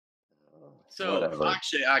So, Whatever.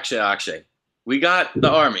 Akshay. We got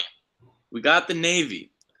the Army. We got the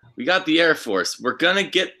Navy. We got the Air Force. We're going to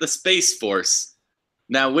get the Space Force.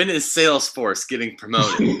 Now, when is Salesforce getting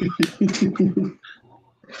promoted?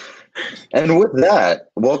 And with that,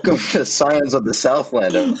 welcome to Science of the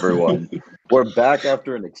Southland, everyone. We're back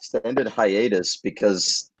after an extended hiatus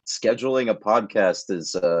because scheduling a podcast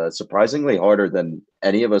is surprisingly harder than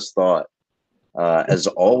any of us thought. As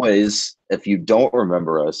always, if you don't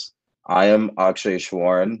remember us, I am Akshay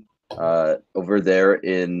Shwaran. Over there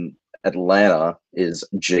in Atlanta is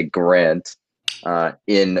Jake Grant.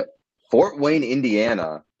 In Fort Wayne,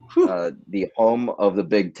 Indiana, the home of the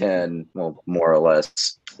Big Ten, well, more or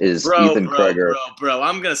less, is Ethan Kreger. Bro,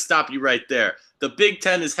 I'm going to stop you right there. The Big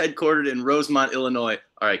Ten is headquartered in Rosemont, Illinois.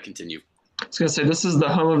 All right, continue. I was going to say, this is the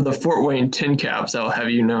home of the Fort Wayne Tin Caps, I'll have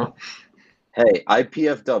you know. Hey,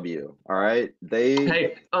 IPFW, all right? They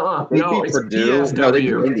no, it's Purdue. PFW. No, they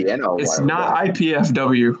beat Indiana. It's not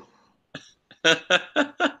IPFW.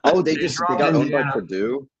 Oh, they got owned by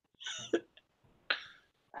Purdue?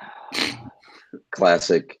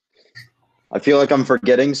 Classic. I feel like I'm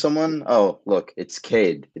forgetting someone. Oh, look, it's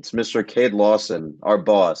Cade. It's Mr. Cade Lawson, our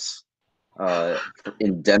boss,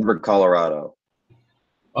 in Denver, Colorado.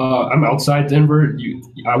 I'm outside Denver.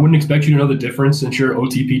 I wouldn't expect you to know the difference since you're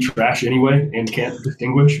OTP trash anyway and can't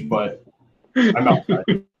distinguish, but I'm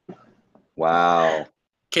outside. Wow.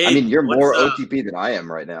 Cade, I mean, you're more OTP than I am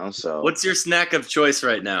right now. So, what's your snack of choice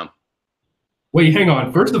right now? Wait, hang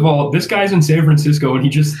on. First of all, this guy's in San Francisco, and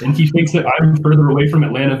he thinks that I'm further away from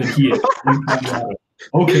Atlanta than he is.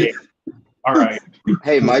 Okay, all right.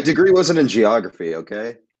 Hey, my degree wasn't in geography.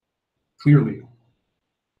 Okay. Clearly.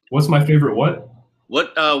 What's my favorite? What?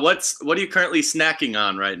 What are you currently snacking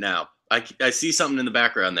on right now? I see something in the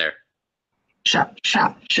background there. Shot.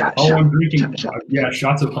 Oh, I'm drinking.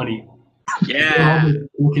 Shots of honey. Yeah. All the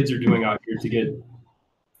cool kids are doing out here to get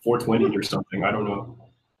 420 or something. I don't know.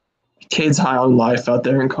 Cade's high on life out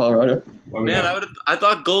there in Colorado. Man, I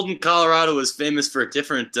thought Golden, Colorado was famous for a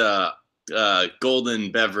different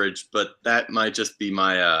golden beverage, but that might just be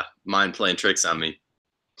my mind playing tricks on me.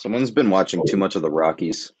 Someone's been watching too much of the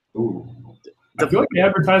Rockies. Ooh. I feel like they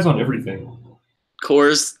advertise on everything.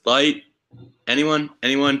 Coors Light. Anyone?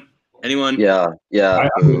 Yeah.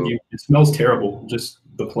 It smells terrible. Just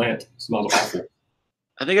the plant smells awful.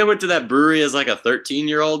 I think I went to that brewery as like a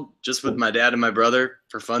 13-year-old, just with my dad and my brother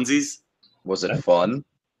for funsies. Was it fun?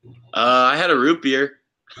 I had a root beer.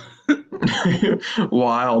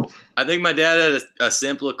 Wild. I think my dad had a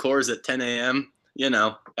sample of Coors at 10 a.m.,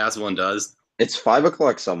 as one does. It's 5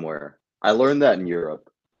 o'clock somewhere. I learned that in Europe.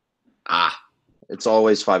 It's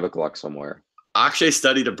always 5 o'clock somewhere. Akshay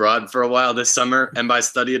studied abroad for a while this summer, and by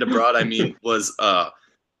studied abroad, I mean was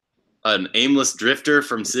an aimless drifter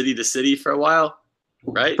from city to city for a while,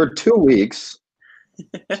 right? For 2 weeks.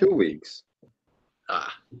 2 weeks.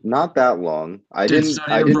 Not that long. I didn't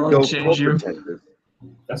go protective.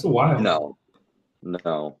 That's a while.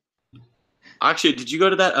 No. Akshay, did you go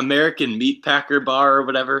to that American meat packer bar or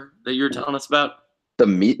whatever that you were telling us about?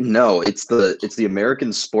 No, it's the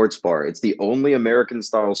American sports bar. It's the only American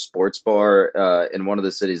style sports bar in one of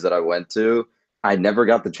the cities that I went to. I never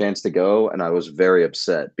got the chance to go, and I was very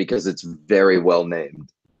upset because it's very well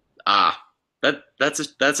named.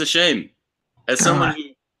 That's a shame. As someone who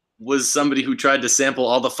was somebody who tried to sample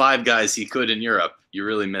all the Five Guys he could in Europe, you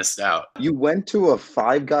really missed out. You went to a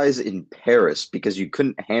Five Guys in Paris because you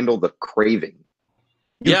couldn't handle the craving.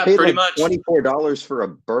 You paid pretty like much $24 for a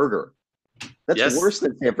burger. That's worse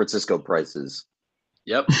than San Francisco prices.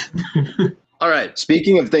 Yep. All right.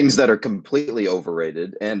 Speaking of things that are completely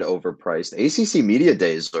overrated and overpriced, ACC Media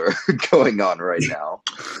Days are going on right now.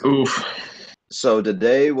 Oof. So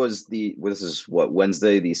today was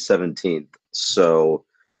Wednesday the 17th. So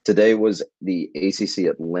today was the ACC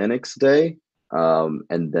Atlantics Day.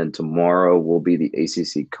 And then tomorrow will be the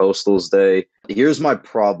ACC Coastals Day. Here's my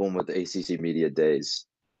problem with ACC Media Days.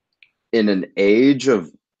 In an age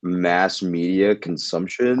of mass media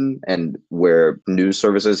consumption and where news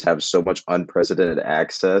services have so much unprecedented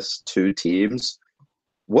access to teams,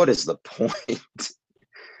 what is the point?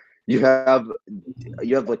 You have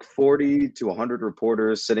like 40 to 100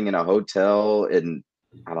 reporters sitting in a hotel in,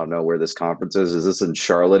 I don't know where this conference is. Is this in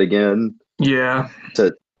Charlotte again? Yeah.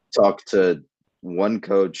 To talk to one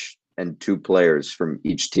coach and 2 players from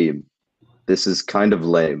each team. This is kind of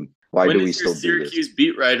lame. Why do we still do this? Syracuse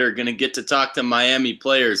beat writer going to get to talk to Miami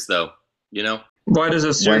players, though? Why does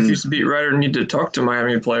a Syracuse beat writer need to talk to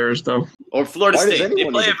Miami players, though? Or Florida Why does State. They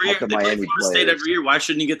anyone play need to every year. talk to They play Miami Florida State players? every year. Why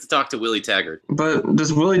shouldn't you get to talk to Willie Taggart? But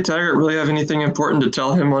does Willie Taggart really have anything important to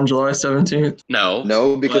tell him on July 17th?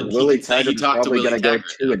 No, because but he Willie could say he Taggart's talked to probably Willie going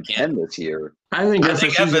to go Taggart. 2-10 this year. I think I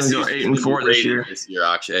think FSU's going to go FSU's 8-4 this year. this year,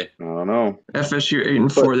 Akshay. I don't know. FSU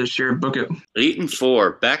 8-4 this year. Book it.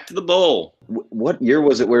 8-4. Back to the bowl. What year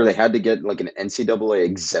was it where they had to get like an NCAA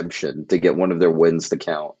exemption to get one of their wins to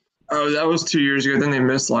count? Oh, that was 2 years ago. Then they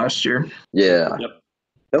missed last year. Yeah. Yep.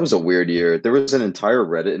 That was a weird year. There was an entire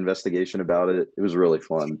Reddit investigation about it. It was really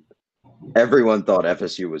fun. Everyone thought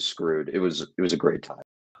FSU was screwed. It was a great time.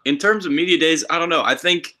 In terms of media days, I don't know. I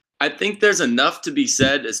think there's enough to be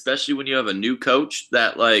said, especially when you have a new coach,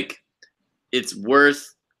 that like it's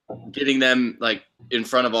worth getting them like in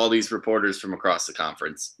front of all these reporters from across the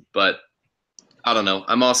conference. But I don't know.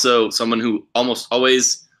 I'm also someone who almost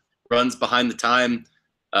always runs behind the time.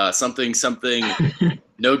 Something,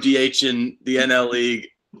 no DH in the NL League.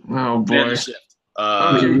 Oh, boy. Ban the shift.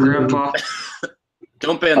 Okay, Grandpa.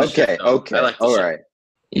 Don't ban the shift. Though. Okay. I like the All shift. right.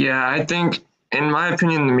 Yeah, I think, in my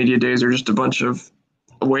opinion, the media days are just a bunch of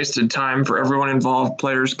wasted time for everyone involved,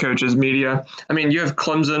 players, coaches, media. I mean, you have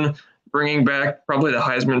Clemson bringing back probably the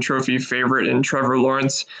Heisman Trophy favorite in Trevor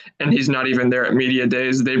Lawrence, and he's not even there at media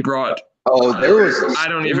days. They brought I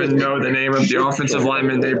don't even know the name of the offensive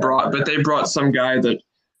lineman they brought, but they brought some guy that,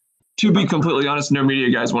 to be completely honest, no media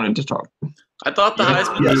guys wanted to talk. I thought the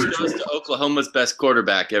Heisman just goes to Oklahoma's best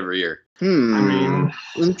quarterback every year. I mean,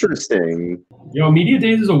 Interesting. Media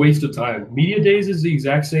days is a waste of time. Media days is the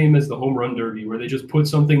exact same as the home run derby, where they just put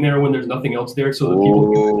something there when there's nothing else there, so that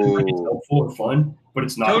people can like it's helpful and fun, but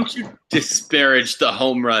it's not. Don't you disparage the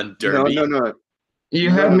home run derby? No.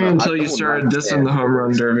 You had me until you started dissing the home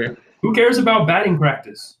run derby. Who cares about batting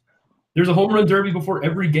practice? There's a home run derby before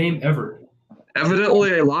every game ever.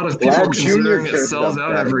 Evidently, a lot of people considering it sells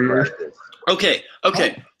out every year. Okay.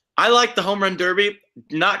 I like the home run derby.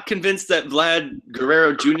 Not convinced that Vlad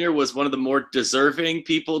Guerrero Jr. was one of the more deserving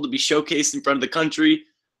people to be showcased in front of the country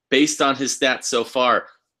based on his stats so far.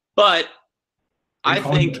 But I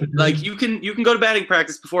think like you can go to batting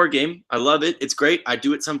practice before a game. I love it. It's great. I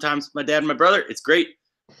do it sometimes with my dad and my brother. It's great.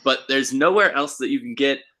 But there's nowhere else that you can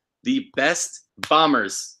get the best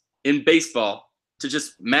bombers in baseball to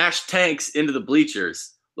just mash tanks into the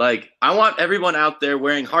bleachers. Like, I want everyone out there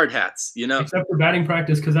wearing hard hats, Except for batting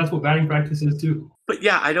practice, because that's what batting practice is too. But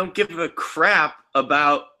yeah, I don't give a crap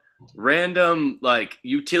about random, like,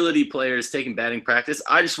 utility players taking batting practice.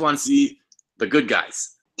 I just want to see the good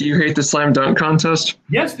guys. Do you hate the slam dunk contest?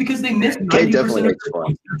 Yes, because they miss 90% of their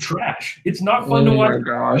points. They're trash. It's not fun to watch. Oh my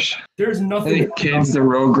gosh. There's I nothing. think Cade's the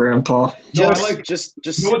road grandpa. Just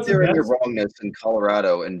sit there in your wrongness in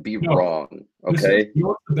Colorado and be wrong. Okay. You know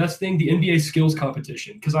what's the best thing? The NBA skills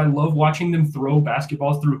competition. Because I love watching them throw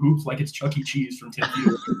basketballs through hoops like it's Chuck E. Cheese from 10 feet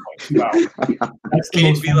away for like 2 hours. That's the Cade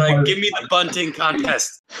most be fun like, part. give me the bunting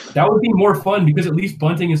contest. That would be more fun because at least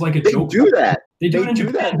bunting is like a They joke. do that. They do it in do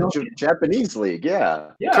Japan, that in don't the they? Japanese league, yeah.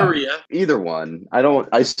 Korea. Either one.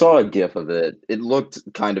 I saw a GIF of it. It looked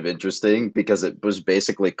kind of interesting because it was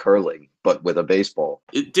basically curling, but with a baseball.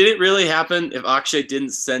 Did it really happen if Akshay didn't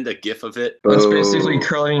send a gif of it? It's basically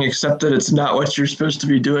curling, except that it's not what you're supposed to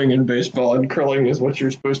be doing in baseball, and curling is what you're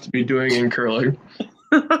supposed to be doing in curling.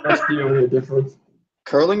 That's the only difference.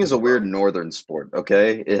 Curling is a weird northern sport,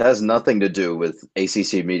 okay? It has nothing to do with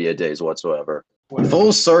ACC media days whatsoever.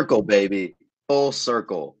 Full circle, baby. Full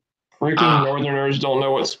circle. Freaking Northerners don't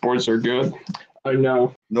know what sports are good. I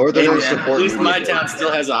know. Northerners Hey, man, support at least my media town days.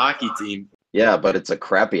 still has a hockey team. Yeah, but it's a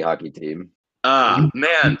crappy hockey team.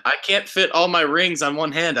 Man, I can't fit all my rings on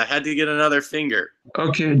one hand. I had to get another finger.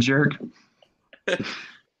 Okay, jerk.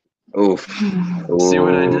 Oof. See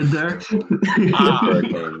what I did there?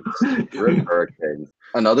 Rip Hurricanes.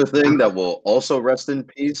 Another thing that will also rest in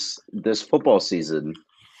peace this football season,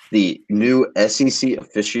 the new SEC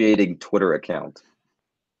officiating Twitter account.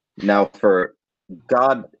 Now, for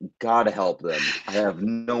God help them. I have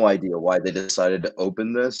no idea why they decided to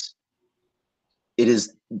open this.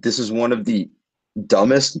 This is one of the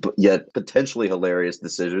dumbest but yet potentially hilarious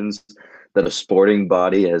decisions that a sporting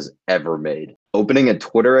body has ever made. Opening a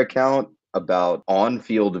Twitter account about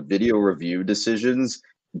on-field video review decisions.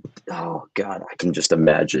 Oh God, I can just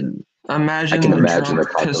imagine. Imagine the drunk,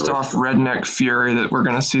 pissed off redneck fury that we're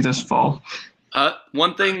gonna see this fall.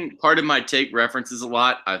 One thing, part of my take references a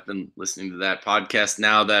lot. I've been listening to that podcast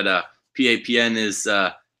now that PAPN is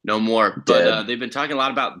no more, but they've been talking a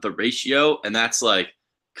lot about the ratio, and that's like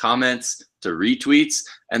comments to retweets,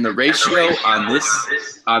 and the ratio on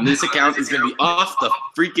this account is going to be off the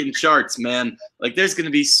freaking charts, man. Like, there's going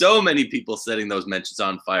to be so many people setting those mentions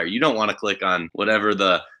on fire. You don't want to click on whatever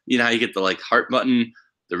you know how you get the like heart button,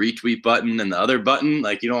 the retweet button, and the other button.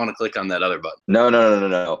 Like, you don't want to click on that other button.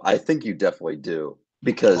 No. I think you definitely do.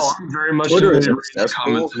 Because I'm very much Twitter is a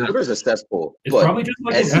cesspool. Twitter's a cesspool. It's probably just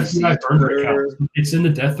like an FBI burner account. It's in the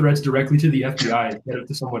death threats directly to the FBI instead of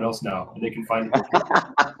to someone else now, and they can find it.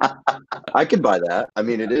 I could buy that. I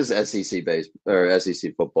mean, it is SEC based or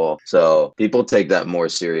SEC football, so people take that more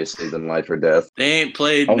seriously than life or death. They ain't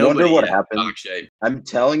played. I wonder what yet, happened. Akshay. I'm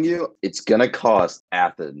telling you, it's gonna cost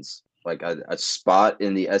Athens like a spot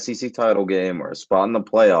in the SEC title game or a spot in the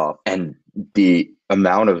playoff, and the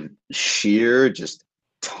amount of sheer just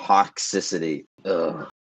toxicity. Ugh.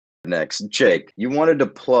 Next, Jake, you wanted to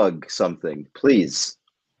plug something. Please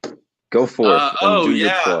go forth and do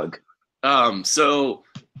your plug. So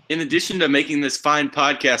in addition to making this fine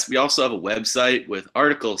podcast, we also have a website with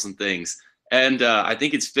articles and things. And I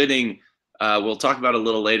think it's fitting. We'll talk about it a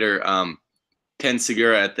little later. Ken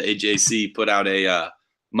Segura at the AJC put out a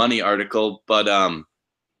money article. But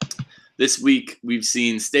this week we've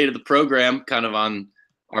seen State of the Program kind of on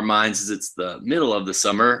our minds as it's the middle of the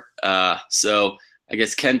summer. So I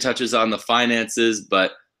guess Ken touches on the finances,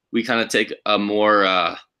 but we kind of take a more,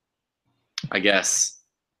 I guess,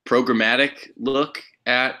 programmatic look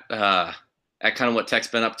at kind of what Tech's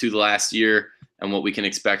been up to the last year and what we can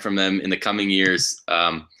expect from them in the coming years.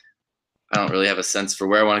 I don't really have a sense for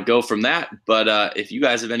where I want to go from that, but if you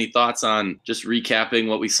guys have any thoughts on just recapping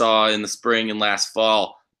what we saw in the spring and last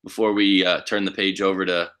fall before we turn the page over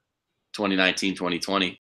to 2019,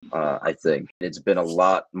 2020. I think it's been a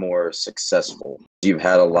lot more successful. You've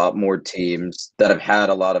had a lot more teams that have had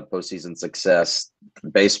a lot of postseason success.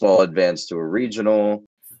 Baseball advanced to a regional,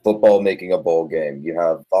 football making a bowl game. You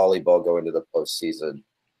have volleyball going to the postseason.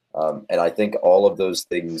 And I think all of those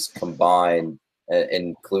things combined,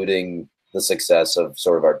 including the success of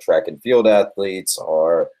sort of our track and field athletes,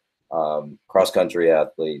 our cross-country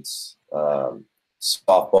athletes,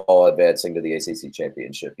 softball advancing to the ACC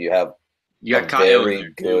championship. You have a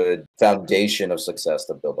very good foundation of success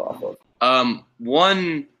to build off of.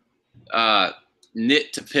 One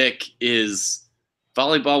nit to pick is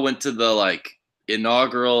volleyball went to the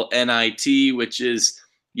inaugural NIT, which is,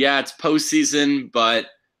 it's postseason, but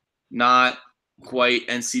not quite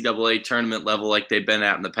NCAA tournament level like they've been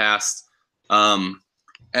at in the past.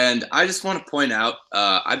 And I just want to point out,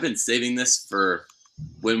 I've been saving this for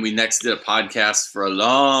when we next did a podcast for a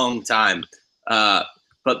long time.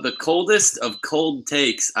 But the coldest of cold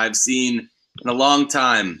takes I've seen in a long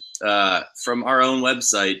time from our own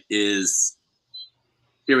website is,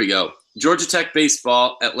 here we go. Georgia Tech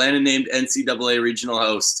baseball, Atlanta named NCAA regional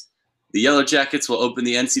host. The Yellow Jackets will open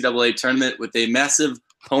the NCAA tournament with a massive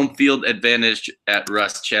home field advantage at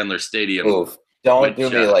Russ Chandler Stadium. Oof. Don't do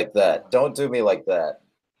me like that. Don't do me like that.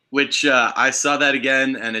 Which I saw that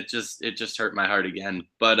again, and it just hurt my heart again.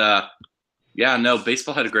 But,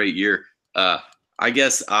 baseball had a great year. I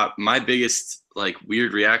guess my biggest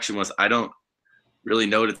weird reaction was I don't really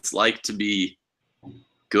know what it's like to be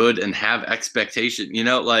good and have expectation.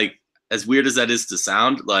 As weird as that is to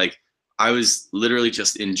sound, I was literally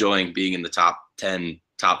just enjoying being in the top 10,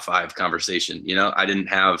 top 5 conversation. I didn't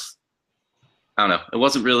have, I don't know. It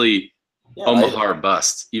wasn't really Omaha or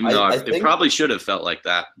bust, even though it probably should have felt like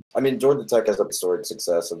that. I mean, Georgia Tech has a historic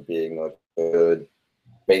success of being a good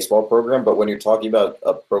baseball program, but when you're talking about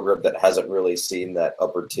a program that hasn't really seen that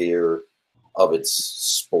upper tier of its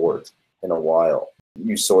sport in a while,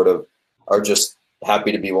 you sort of are just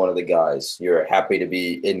happy to be one of the guys. You're happy to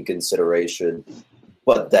be in consideration,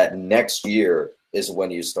 but that next year is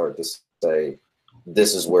when you start to say,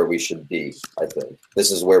 this is where we should be. I think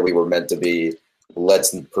this is where we were meant to be.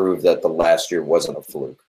 Let's prove that the last year wasn't a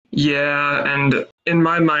fluke. Yeah, and in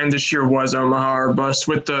my mind, this year was Omaha or bust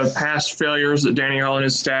with the past failures that Danny Hall and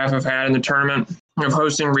his staff have had in the tournament of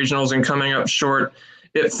hosting regionals and coming up short.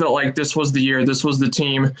 It felt like this was the year. This was the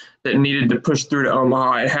team that needed to push through to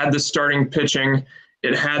Omaha. It had the starting pitching.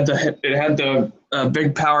 It had the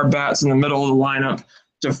big power bats in the middle of the lineup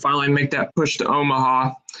to finally make that push to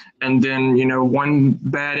Omaha. And then, one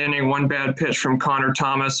bad inning, one bad pitch from Connor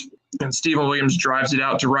Thomas, and Steven Williams drives it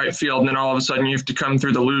out to right field, and then all of a sudden you have to come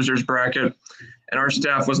through the losers bracket. And our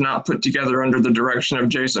staff was not put together under the direction of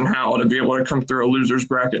Jason Hale to be able to come through a losers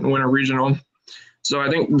bracket and win a regional. So I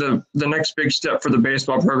think the next big step for the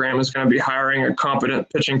baseball program is going to be hiring a competent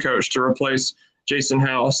pitching coach to replace Jason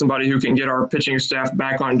Hale, somebody who can get our pitching staff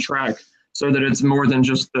back on track so that it's more than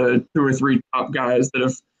just the 2 or 3 top guys that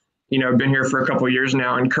have, been here for a couple of years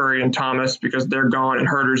now, and Curry and Thomas, because they're gone and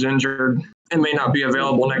Herter's injured and may not be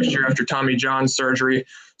available next year after Tommy John surgery.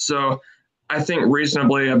 So I think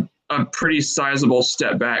reasonably a pretty sizable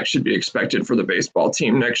step back should be expected for the baseball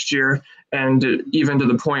team next year. And even to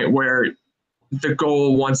the point where the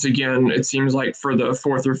goal, once again, it seems like for the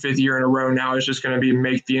fourth or fifth year in a row now, is just going to be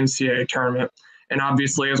make the NCAA tournament. And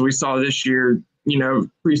obviously, as we saw this year,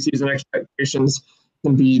 preseason expectations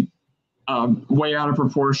can be way out of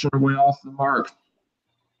proportion, way off the mark,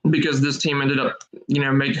 because this team ended up,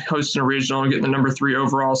 hosting a regional and getting the number 3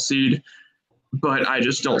 overall seed. But I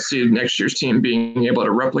just don't see next year's team being able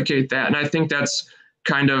to replicate that. And I think that's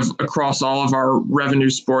kind of across all of our revenue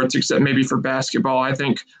sports, except maybe for basketball. I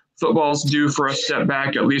think football's due for a step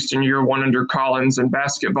back, at least in year one under Collins, and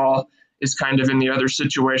basketball is kind of in the other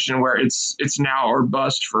situation where it's now or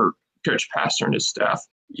bust for Coach Pastor and his staff.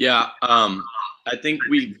 Yeah, I think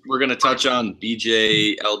we're going to touch on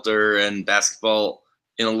BJ Elder and basketball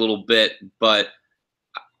in a little bit, but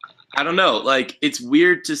I don't know. Like, it's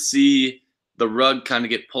weird to see the rug kind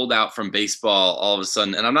of get pulled out from baseball all of a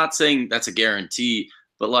sudden. And I'm not saying that's a guarantee,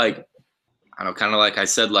 but like, I don't know, kind of like I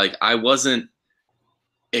said, like I wasn't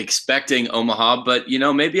expecting Omaha, but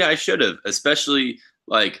maybe I should have, especially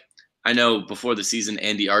like I know before the season,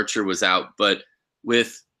 Andy Archer was out, but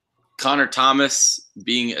with Connor Thomas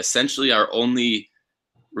being essentially our only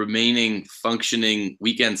remaining functioning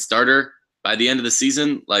weekend starter by the end of the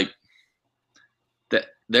season, like that,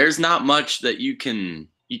 there's not much that you can't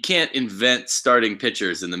invent starting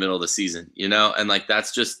pitchers in the middle of the season, and like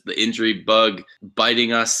that's just the injury bug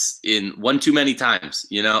biting us in one too many times,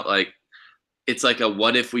 like it's like a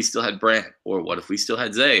what if we still had Brant, or what if we still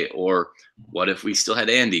had Zay, or what if we still had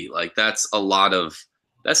Andy? Like that's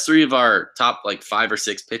 3 of our top like 5 or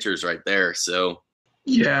 6 pitchers right there. So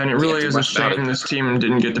yeah, and it really is a shame this team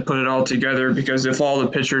didn't get to put it all together, because if all the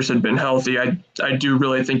pitchers had been healthy, I do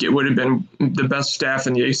really think it would have been the best staff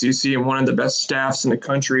in the ACC and one of the best staffs in the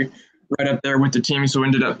country, right up there with the teams who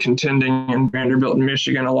ended up contending in Vanderbilt and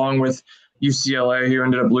Michigan, along with UCLA, who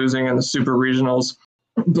ended up losing in the super regionals.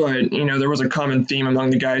 But, there was a common theme among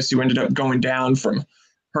the guys who ended up going down, from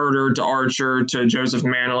Herter to Archer to Joseph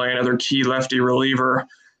Manley, another key lefty reliever.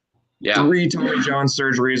 Yeah. 3 Tommy John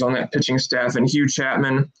surgeries on that pitching staff, and Hugh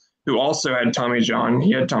Chapman, who also had Tommy John.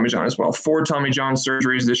 He had Tommy John as well. 4 Tommy John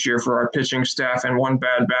surgeries this year for our pitching staff, and 1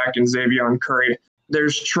 bad back in Xavier Curry.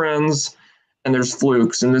 There's trends and there's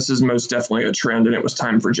flukes, and this is most definitely a trend, and it was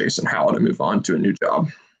time for Jason Hale to move on to a new job.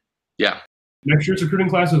 Yeah. Next year's recruiting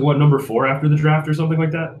class is what, number 4 after the draft or something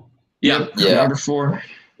like that? Yeah. Number 4.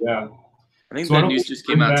 Yeah. I think that news just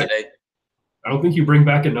came out today. I don't think you bring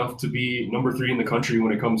back enough to be number 3 in the country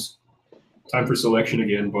when it comes time for selection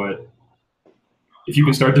again, but if you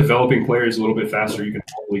can start developing players a little bit faster, you can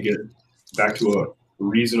probably get back to a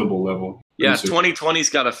reasonable level. Yeah, 2020's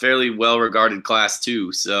got a fairly well-regarded class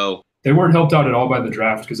too, so they weren't helped out at all by the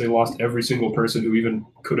draft because they lost every single person who even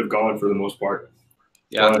could have gone for the most part.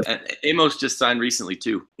 Yeah, and Amos just signed recently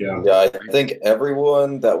too. Yeah, I think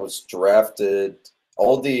everyone that was drafted,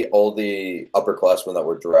 all the upperclassmen that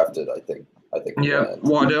were drafted, I think. Yeah,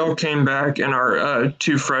 Waddell came back, and our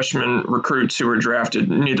 2 freshman recruits who were drafted,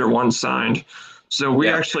 neither one signed. So we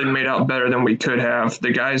actually made out better than we could have.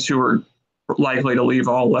 The guys who were likely to leave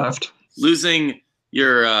all left. Losing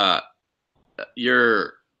your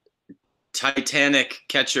Titanic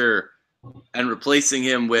catcher and replacing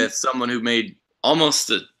him with someone who made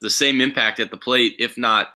almost the same impact at the plate, if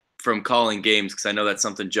not from calling games, because I know that's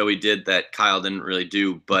something Joey did that Kyle didn't really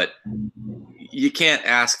do, but you can't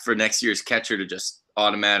ask for next year's catcher to just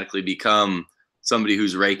automatically become somebody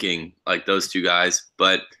who's raking like those 2 guys.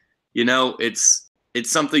 But, it's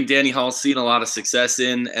something Danny Hall's seen a lot of success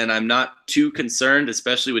in, and I'm not too concerned,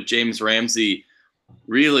 especially with James Ramsey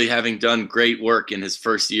really having done great work in his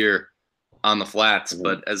first year on the flats.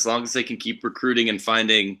 But as long as they can keep recruiting and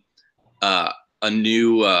finding a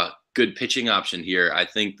new good pitching option here, I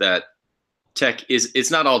think that Tech it's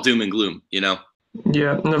not all doom and gloom,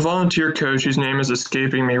 Yeah, and the volunteer coach, whose name is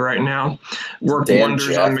escaping me right now, worked wonders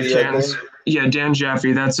Jaffe, on McCann's. Yeah, Dan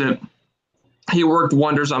Jaffe, that's it. He worked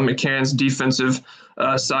wonders on McCann's defensive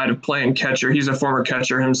side of playing catcher. He's a former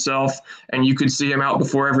catcher himself, and you could see him out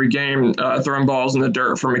before every game throwing balls in the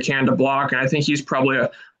dirt for McCann to block. And I think he's probably a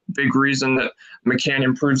big reason that McCann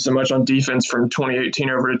improved so much on defense from 2018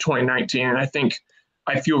 over to 2019. And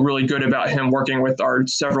I feel really good about him working with our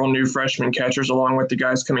several new freshman catchers, along with the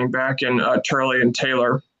guys coming back in Turley and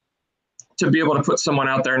Taylor, to be able to put someone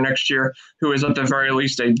out there next year who is at the very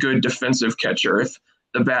least a good defensive catcher if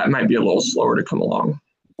the bat might be a little slower to come along.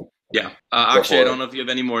 Yeah. Akshay, I don't know if you have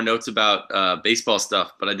any more notes about baseball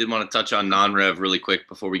stuff, but I did want to touch on non-rev really quick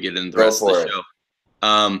before we get into the rest of the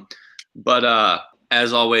show. But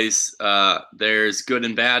as always, there's good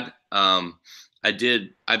and bad.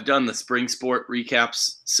 I've done the spring sport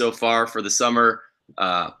recaps so far for the summer.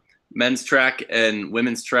 Men's track and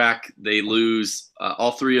women's track, they lose.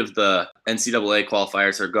 All three of the NCAA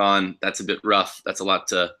qualifiers are gone. That's a bit rough. That's a lot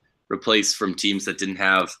to replace from teams that didn't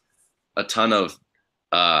have a ton of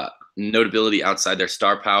notability outside their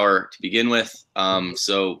star power to begin with.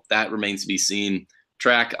 So that remains to be seen.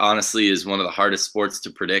 Track, honestly, is one of the hardest sports to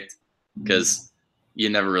predict because you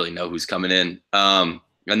never really know who's coming in. And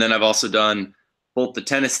then I've also done both the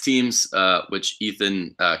tennis teams, which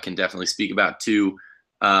Ethan can definitely speak about too,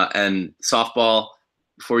 and softball.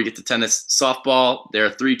 Before we get to tennis, softball, they're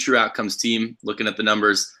a 3 true outcomes team. Looking at the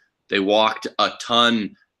numbers, they walked a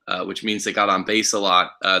ton, which means they got on base a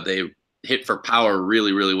lot. They hit for power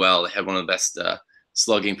really, really well. They had one of the best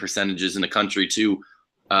slugging percentages in the country too,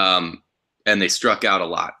 and they struck out a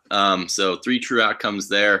lot. So 3 true outcomes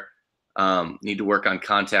there. Need to work on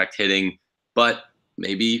contact hitting, but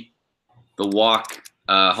maybe the walk,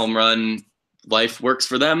 home run life works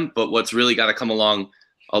for them. But what's really got to come along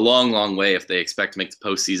a long, long way if they expect to make the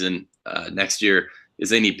postseason next year is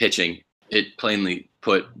they need pitching. It plainly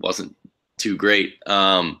put wasn't too great.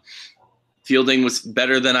 Fielding was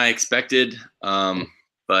better than I expected,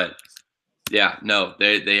 but yeah, no,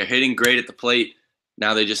 they are hitting great at the plate.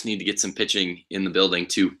 Now they just need to get some pitching in the building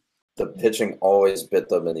too. The pitching always bit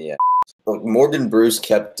them in the ass. Like Morgan Bruce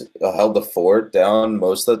held the fort down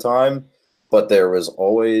most of the time, but there was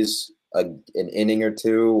always an inning or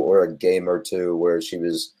two or a game or two where she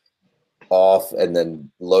was off and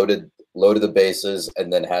then loaded the bases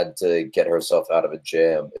and then had to get herself out of a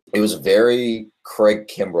jam. It was very Craig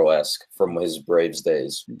Kimbrell-esque from his Braves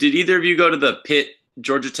days. Did either of you go to the Pitt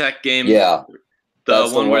Georgia Tech game? Yeah. The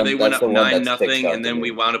one where they went up 9-0 and then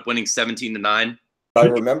we wound up winning 17-9. I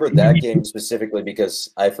remember that game specifically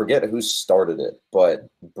because I forget who started it, but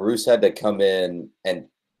Bruce had to come in and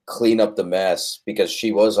clean up the mess because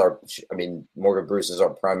Morgan Bruce is our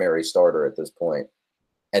primary starter at this point.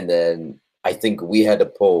 And then I think we had to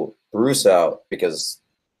pull Bruce out because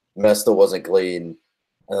Mesta wasn't clean.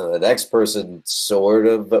 The next person sort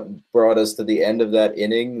of brought us to the end of that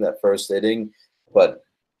inning, that first inning.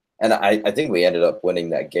 And I think we ended up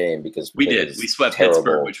winning that game because we did. We swept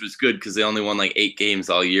Pittsburgh, which was good because they only won like 8 games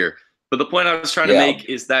all year. But the point I was trying to make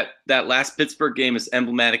is that last Pittsburgh game is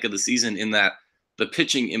emblematic of the season in that the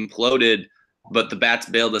pitching imploded, but the bats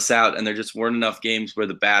bailed us out, and there just weren't enough games where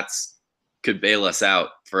the bats could bail us out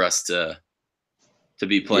for us to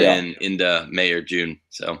be playing into May or June.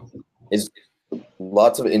 So it's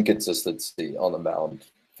lots of inconsistency on the mound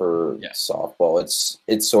for softball.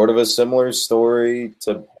 It's sort of a similar story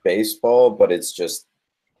to baseball, but it's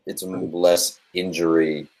less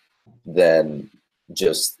injury than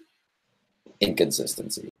just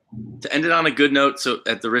inconsistency. To end it on a good note, so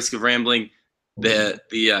at the risk of rambling, the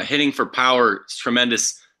hitting for power is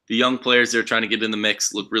tremendous. The young players they're trying to get in the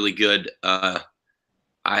mix look really good.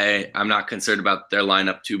 I'm not concerned about their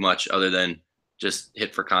lineup too much other than just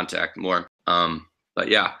hit for contact more. But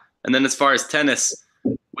yeah. And then as far as tennis,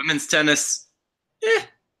 women's tennis,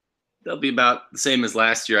 they'll be about the same as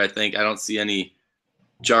last year, I think. I don't see any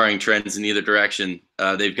jarring trends in either direction.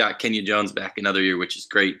 They've got Kenya Jones back another year, which is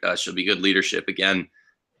great. She'll be good leadership again.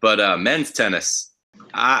 But men's tennis,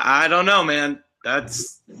 I don't know, man. They're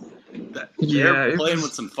playing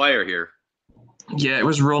with some fire here. Yeah, it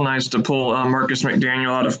was real nice to pull Marcus McDaniel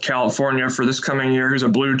out of California for this coming year. He's a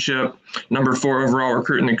blue chip, number 4 overall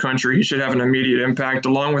recruit in the country. He should have an immediate impact,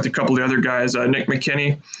 along with a couple of the other guys. Nick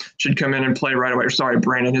McKinney should come in and play right away.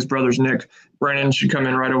 Brandon, his brother's Nick. Brandon should come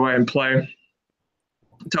in right away and play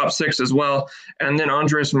top 6 as well. And then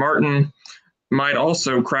Andres Martin might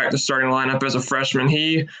also crack the starting lineup as a freshman.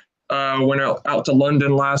 He went out to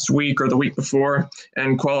London last week or the week before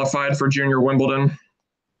and qualified for Junior Wimbledon,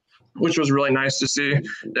 which was really nice to see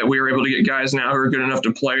that we were able to get guys now who are good enough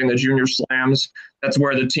to play in the junior slams. That's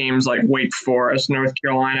where the teams like Wake Forest, North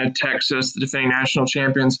Carolina, Texas, the defending national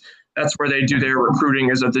champions, that's where they do their recruiting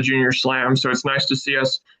is at the junior slam. So it's nice to see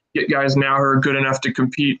us get guys now who are good enough to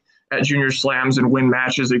compete at junior slams and win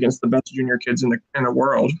matches against the best junior kids in the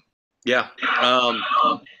world. Yeah.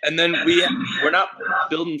 And then we're not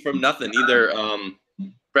building from nothing either.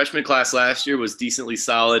 Freshman class last year was decently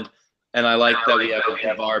solid. And I like that we have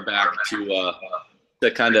a bar back to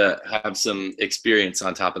kind of have some experience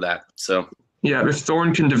on top of that. So yeah, if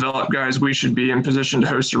Thorne can develop guys, we should be in position to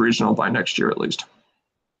host a regional by next year at least.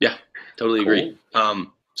 Yeah, totally agree.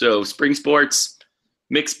 So spring sports,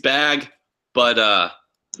 mixed bag, but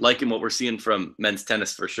liking what we're seeing from men's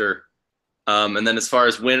tennis for sure. And then as far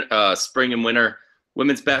as spring and winter,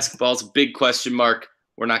 women's basketball is a big question mark.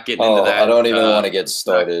 We're not getting into that. I don't even want to get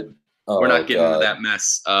started. We're not getting into that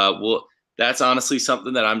mess. That's honestly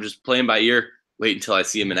something that I'm just playing by ear. Wait until I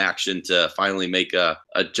see him in action to finally make a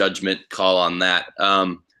judgment call on that.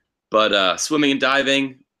 But swimming and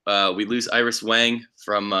diving, we lose Iris Wang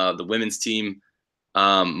from the women's team.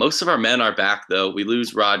 Most of our men are back, though. We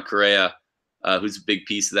lose Rod Correa, who's a big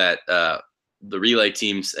piece of that, the relay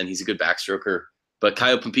teams, and he's a good backstroker. But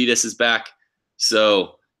Kyle Pampitas is back.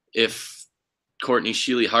 So if Courtney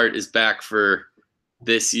Sheely Hart is back for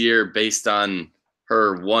this year based on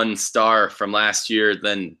her 1 star from last year,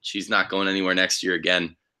 then she's not going anywhere next year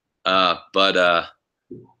again. But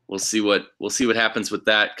we'll see what happens with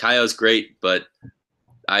that. Kaio's great, but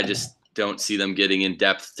I just don't see them getting in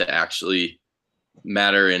depth to actually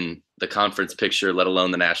matter in the conference picture, let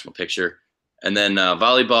alone the national picture. And then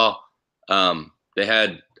volleyball, they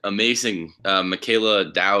had amazing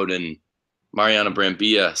Michaela Dowd and Mariana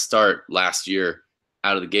Brambilla start last year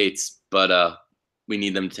out of the gates, but we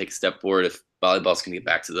need them to take a step forward if volleyball's going to get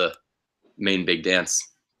back to the main big dance.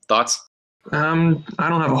 Thoughts? I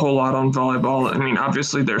don't have a whole lot on volleyball. I mean,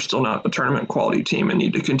 obviously they're still not a tournament quality team and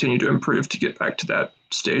need to continue to improve to get back to that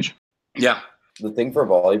stage. Yeah. The thing for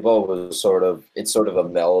volleyball was sort of a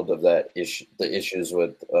meld of the issues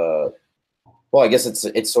with well, I guess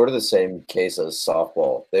it's sort of the same case as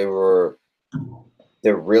softball.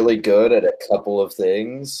 They're really good at a couple of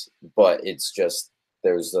things, but it's just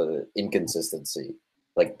there's the inconsistency.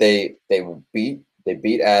 Like they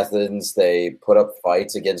beat Athens. They put up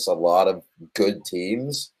fights against a lot of good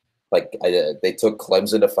teams. Like they took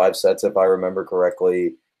Clemson to 5 sets, if I remember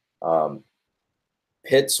correctly.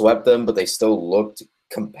 Pitt swept them, but they still looked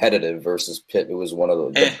competitive versus Pitt, who was one of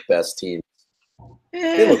the best teams.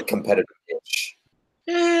 They looked competitive-ish.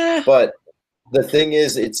 But the thing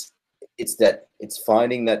is, it's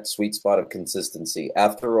finding that sweet spot of consistency.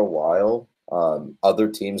 After a while, other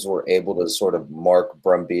teams were able to sort of mark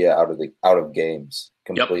Brambilla out of games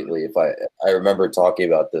completely. Yep. If I remember talking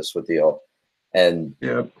about this with you, and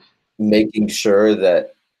making sure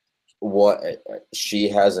that she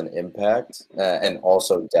has an impact, and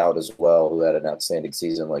also Dowd as well, who had an outstanding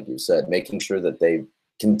season, like you said, making sure that they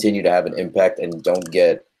continue to have an impact and don't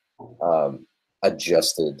get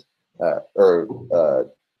adjusted or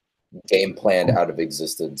game planned out of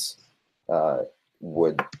existence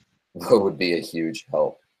would be a huge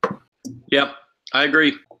help. Yep, I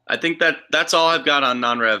agree. I think that's all I've got on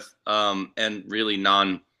non-rev and really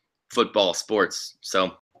non-football sports.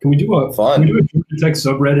 So can we do a Georgia Tech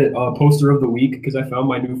subreddit poster of the week? Because I found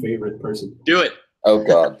my new favorite person. Do it. Oh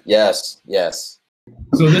God, yes.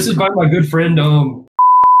 So this is by my good friend.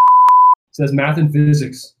 Says math and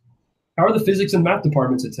physics. How are the physics and math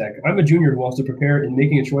departments at Tech? I'm a junior who wants to prepare in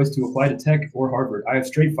making a choice to apply to Tech or Harvard. I have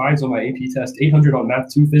straight 5s on my AP test, 800 on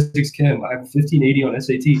Math 2 Physics Chem. I have 1580 on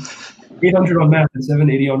SAT, 800 on Math, and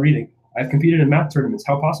 780 on reading. I have competed in math tournaments.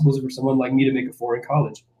 How possible is it for someone like me to make a 4 in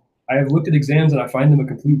college? I have looked at exams and I find them a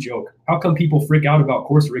complete joke. How come people freak out about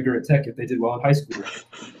course rigor at Tech if they did well in high school?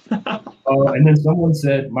 And then someone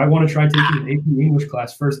said, might want to try taking an AP English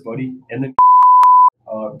class first, buddy. And then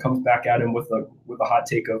comes back at him with a hot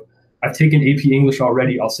take of, I've taken AP English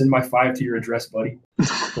already. I'll send my 5 to your address, buddy.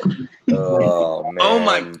 Oh, man. Oh,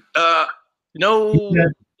 my. No.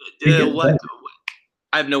 What?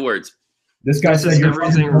 I have no words. This guy said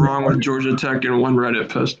everything wrong with Georgia Tech in one Reddit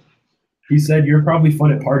post. He said, you're probably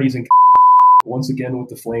fun at parties and once again with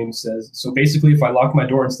the Flames says, so basically if I lock my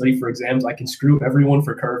door and study for exams, I can screw everyone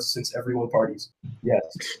for curves since everyone parties. Yes.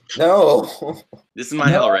 No. This is my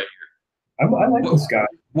hell right here. I like this guy.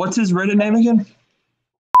 What's his Reddit name again?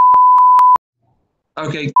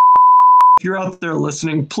 Okay, if you're out there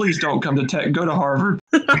listening, please don't come to Tech. Go to Harvard.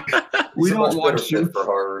 We don't want you. For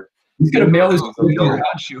Harvard. He's going to mail his We don't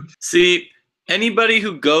want you. See, anybody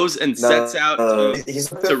who goes and sets out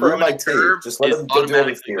to ruin a curve is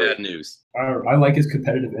automatically bad news. I like his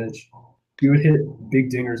competitive edge. He would hit big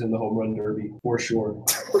dingers in the home run derby, for sure.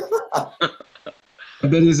 I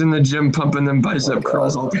bet he's in the gym pumping them bicep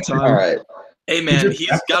curls all the time. All right. Hey, man, he's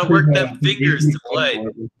got to work them fingers to play.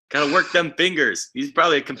 Got to work them fingers. He's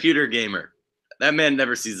probably a computer gamer. That man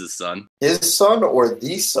never sees his son. His son or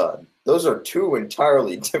the son? Those are two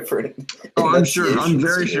entirely different. Oh, I'm sure. I'm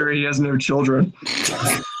very sure he has no children.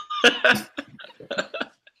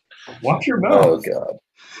 Watch your mouth. Oh,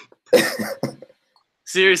 God.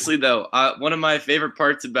 Seriously, though, one of my favorite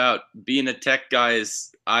parts about being a Tech guy is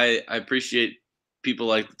I appreciate people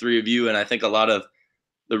like the three of you, and I think a lot of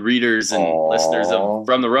the readers and listeners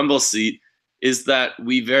from the Rumble seat is that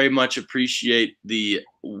we very much appreciate the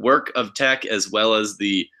work of tech as well as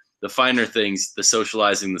the finer things, the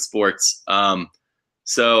socializing, the sports.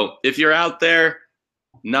 So if you're out there,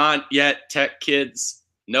 not yet tech kids,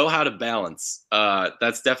 know how to balance.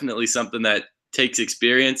 That's definitely something that takes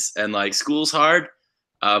experience, and like school's hard,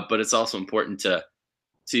 but it's also important to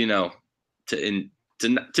be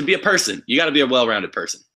a person. You got to be a well-rounded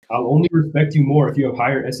person. I'll only respect you more if you have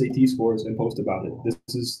higher SAT scores and post about it.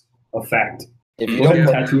 This is a fact. If you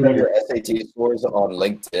don't put your SAT scores on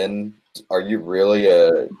LinkedIn, are you really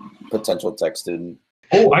a potential tech student?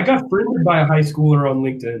 Oh, I got friended by a high schooler on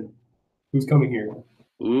LinkedIn who's coming here.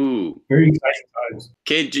 Ooh. Very exciting times.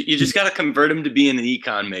 Cade, you just got to convert him to being an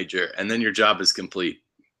econ major, and then your job is complete.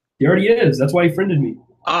 He already is. That's why he friended me.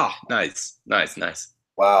 Oh, nice.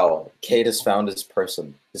 Wow. Cade has found his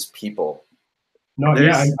person, his people. No, I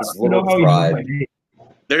know how he knows my name.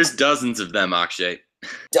 There's dozens of them, Akshay.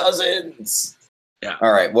 Dozens. Yeah.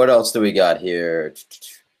 All right. What else do we got here?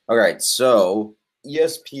 All right. So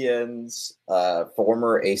ESPN's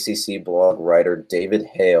former ACC blog writer David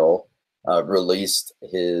Hale released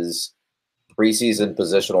his preseason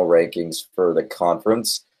positional rankings for the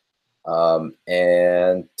conference,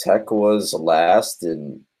 and Tech was last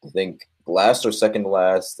in, I think, last or second to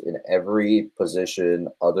last in every position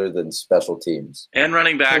other than special teams and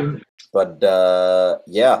running back. But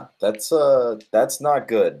yeah, that's not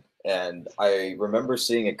good. And I remember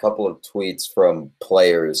seeing a couple of tweets from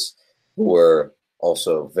players who were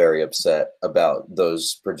also very upset about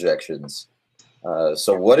those projections.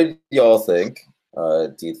 So what did y'all think?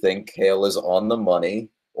 Do you think Hale is on the money,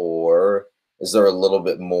 or is there a little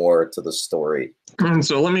bit more to the story?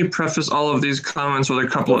 So let me preface all of these comments with a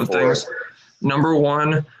couple of things. Number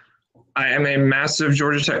one, I am a massive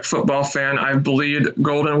Georgia Tech football fan. I bleed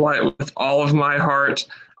gold and white with all of my heart.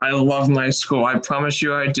 I love my school. I promise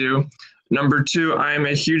you I do. Number two, I am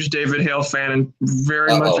a huge David Hale fan and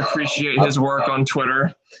very much appreciate his work on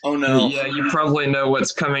Twitter. Oh, no. Yeah, you probably know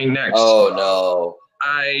what's coming next. Oh, no.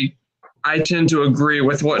 I tend to agree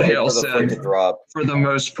with what Hale said for the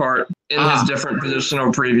most part in his different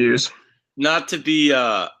positional previews. Not to be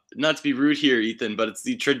rude here, Ethan, but it's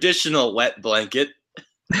the traditional wet blanket.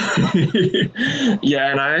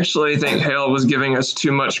 Yeah, and I actually think Hale was giving us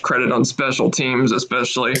too much credit on special teams,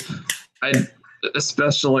 especially,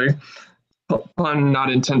 pun not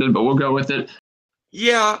intended, but we'll go with it.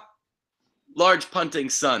 Yeah, large punting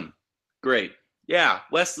son, great. Yeah,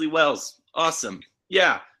 Wesley Wells, awesome.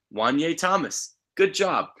 Yeah, Wanye Thomas, good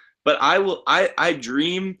job. But I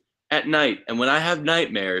dream at night, and when I have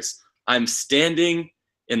nightmares, I'm standing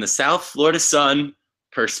in the South Florida sun,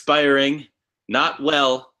 perspiring, not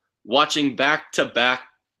well, watching back-to-back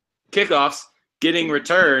kickoffs, getting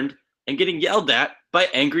returned, and getting yelled at by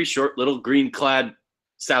angry, short, little green-clad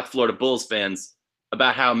South Florida Bulls fans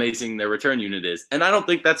about how amazing their return unit is. And I don't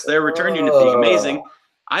think that's their return unit being amazing.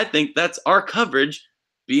 I think that's our coverage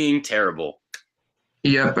being terrible.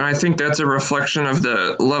 Yep, and I think that's a reflection of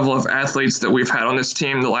the level of athletes that we've had on this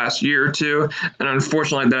team the last year or two. And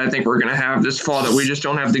unfortunately, that I think we're going to have this fall, that we just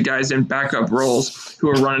don't have the guys in backup roles who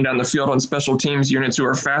are running down the field on special teams units who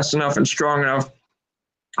are fast enough and strong enough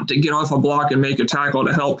to get off a block and make a tackle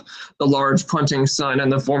to help the large punting son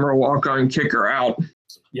and the former walk-on kicker out.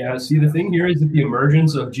 Yeah, see, the thing here is that the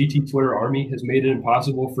emergence of GT Twitter Army has made it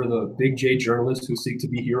impossible for the big J journalists who seek to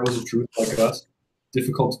be heroes of truth like us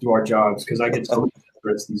difficult to do our jobs, because I get so many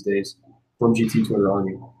threats these days from GT Twitter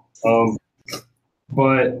Army.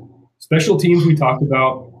 But special teams we talked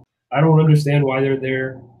about, I don't understand why they're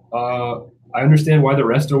there. I understand why the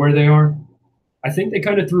rest are where they are. I think they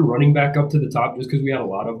kind of threw running back up to the top just because we had a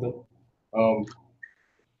lot of them. I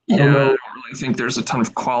don't really think there's a ton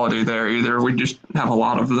of quality there either. We just have a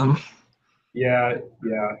lot of them. Yeah.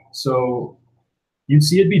 So you'd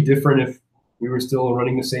see it be different if we were still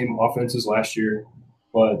running the same offenses last year.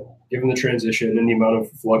 But given the transition and the amount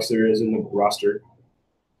of flux there is in the roster,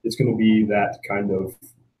 it's going to be that kind of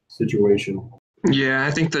situation. Yeah,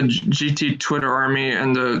 I think the GT Twitter Army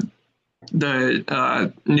and the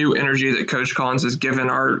new energy that Coach Collins has given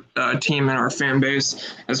our team and our fan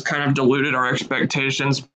base has kind of diluted our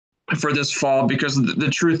expectations for this fall, because the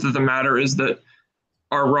truth of the matter is that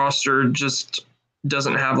our roster just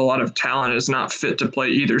doesn't have a lot of talent. It's not fit to play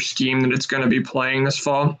either scheme that it's going to be playing this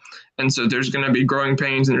fall. And so there's going to be growing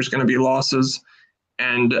pains and there's going to be losses.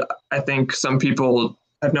 And I think some people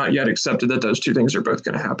have not yet accepted that those two things are both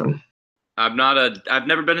going to happen. I've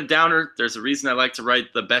never been a downer. There's a reason I like to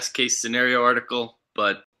write the best case scenario article,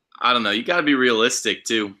 but I don't know. You got to be realistic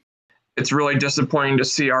too. It's really disappointing to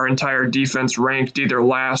see our entire defense ranked either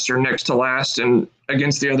last or next to last and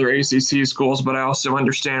against the other ACC schools, but I also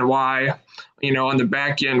understand why. On the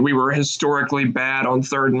back end, we were historically bad on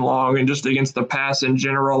 3rd and long and just against the pass in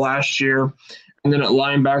general last year. And then at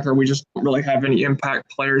linebacker, we just don't really have any impact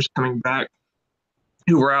players coming back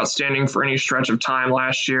who were outstanding for any stretch of time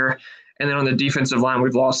last year. And then on the defensive line,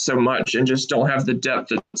 we've lost so much and just don't have the depth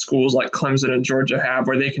that schools like Clemson and Georgia have,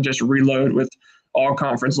 where they can just reload with all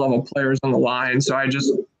conference level players on the line. So I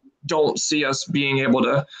just don't see us being able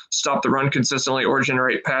to stop the run consistently or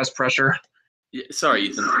generate pass pressure. Yeah, sorry,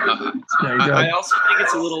 Ethan. I also think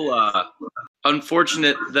it's a little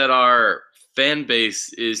unfortunate that our fan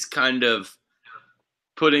base is kind of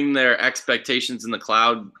putting their expectations in the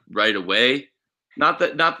cloud right away. Not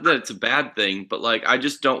that it's a bad thing, but like I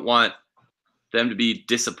just don't want them to be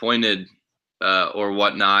disappointed or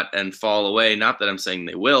whatnot and fall away. Not that I'm saying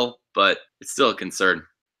they will, but it's still a concern.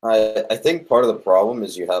 I think part of the problem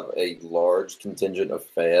is you have a large contingent of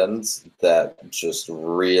fans that just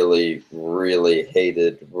really, really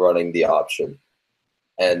hated running the option.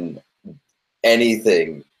 And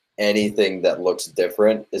anything that looks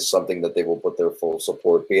different is something that they will put their full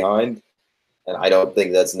support behind. And I don't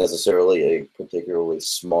think that's necessarily a particularly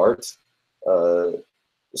smart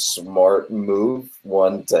move,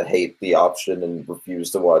 one, to hate the option and refuse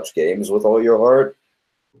to watch games with all your heart.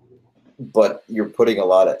 But you're putting a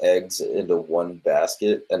lot of eggs into one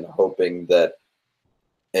basket and hoping that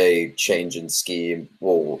a change in scheme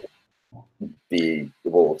will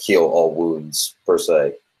heal all wounds, per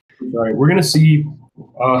se. All right, we're going to see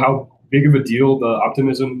how big of a deal the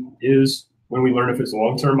optimism is when we learn if it's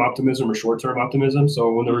long-term optimism or short-term optimism.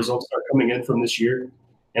 So when the results start coming in from this year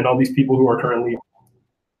and all these people who are currently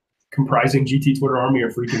comprising GT Twitter Army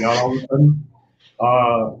are freaking out all of a sudden,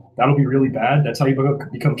 that'll be really bad. That's how you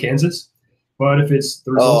become Kansas. But if it's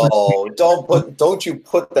the results, don't you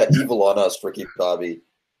put that evil on us, Ricky Bobby.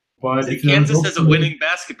 But if Kansas has a winning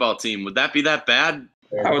basketball team, would that be that bad?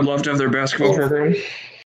 I would love to have their basketball program.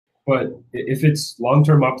 But if it's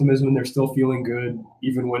long-term optimism and they're still feeling good,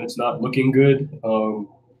 even when it's not looking good,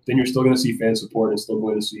 then you're still going to see fan support and still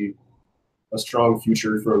going to see a strong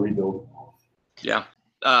future for a rebuild. Yeah.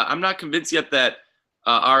 I'm not convinced yet that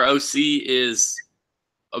our OC is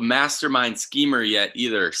a mastermind schemer yet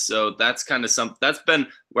either. So that's kind of that's been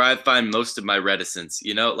where I find most of my reticence.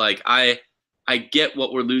 Like I get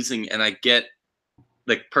what we're losing and I get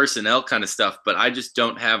the personnel kind of stuff, but I just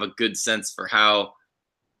don't have a good sense for how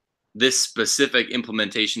this specific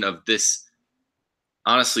implementation of this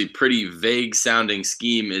honestly pretty vague sounding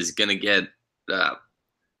scheme is going to get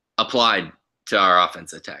applied to our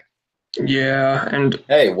offense attack. Yeah, and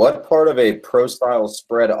hey, what part of a pro-style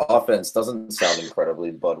spread offense doesn't sound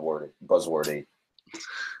incredibly buzzwordy?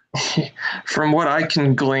 From what I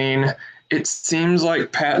can glean, it seems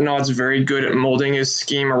like Pat Nodd's very good at molding his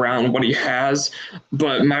scheme around what he has,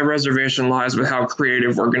 but my reservation lies with how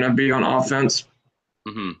creative we're going to be on offense.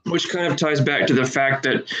 Mm-hmm. Which kind of ties back to the fact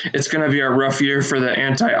that it's going to be a rough year for the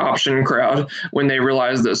anti-option crowd when they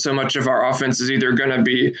realize that so much of our offense is either going to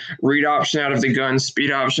be read option out of the gun, speed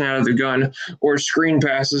option out of the gun, or screen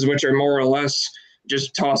passes, which are more or less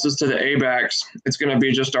just tosses to the A-backs. It's going to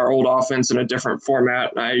be just our old offense in a different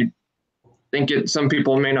format. I think some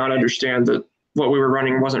people may not understand that what we were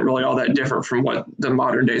running wasn't really all that different from what the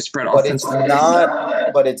modern day spread offense is.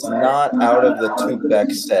 But it's not out of the two-back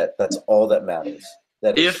set. That's all that matters.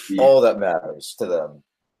 That is all that matters to them.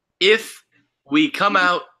 If we come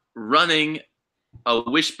out running a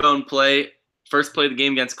wishbone play, first play of the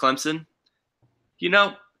game against Clemson,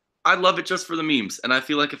 I love it just for the memes. And I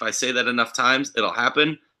feel like if I say that enough times, it'll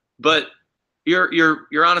happen. But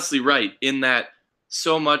you're honestly right in that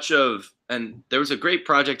so much of, and there was a great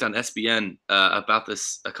project on SBN about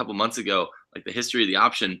this a couple months ago, like the history of the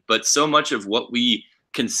option. But so much of what we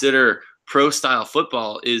consider pro-style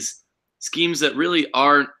football is schemes that really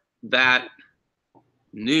aren't that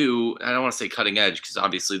new. I don't want to say cutting edge because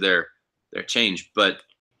obviously they're changed, but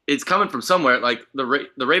it's coming from somewhere. Like the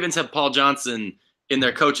Ravens have Paul Johnson in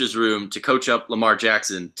their coach's room to coach up Lamar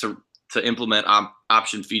Jackson to implement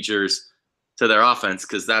option features to their offense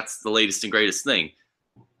because that's the latest and greatest thing.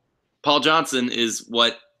 Paul Johnson is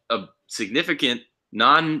what a significant,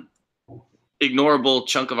 non-ignorable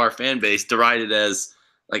chunk of our fan base derided as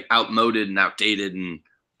like outmoded and outdated and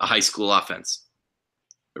a high school offense.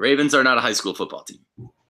 The Ravens are not a high school football team.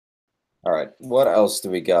 All right. What else do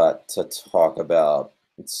we got to talk about?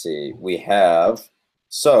 Let's see. We have,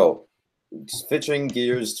 switching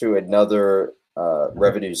gears to another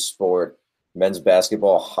revenue sport, men's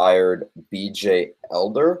basketball hired BJ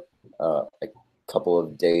Elder a couple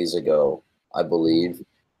of days ago, I believe,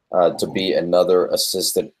 to be another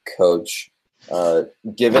assistant coach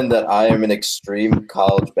Given that I am an extreme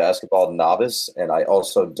college basketball novice and I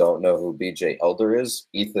also don't know who BJ Elder is,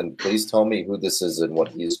 Ethan, please tell me who this is and what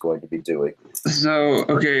he's going to be doing. So,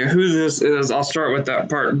 okay, who this is, I'll start with that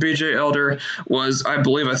part. BJ Elder was, I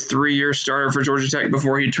believe, a 3-year starter for Georgia Tech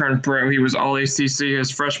before he turned pro. He was All-ACC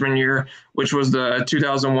his freshman year, which was the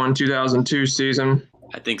 2001-2002 season.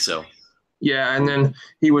 I think so. Yeah, and then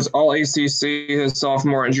he was All-ACC his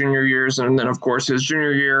sophomore and junior years, and then, of course, his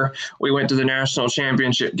junior year, we went to the national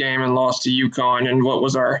championship game and lost to UConn in what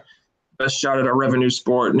was our best shot at a revenue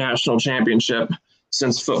sport national championship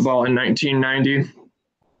since football in 1990.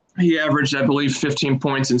 He averaged, I believe, 15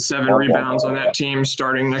 points and 7 rebounds on that team,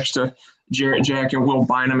 starting next to Jarrett Jack and Will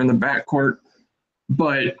Bynum in the backcourt.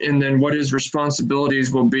 And then what his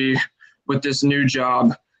responsibilities will be with this new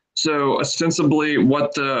job. So ostensibly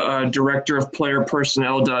what the director of player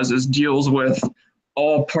personnel does is deals with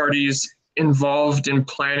all parties involved in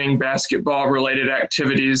planning basketball-related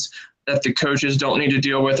activities that the coaches don't need to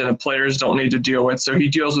deal with and the players don't need to deal with. So he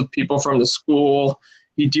deals with people from the school.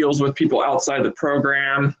 He deals with people outside the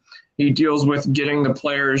program. He deals with getting the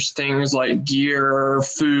players things like gear,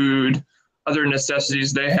 food, other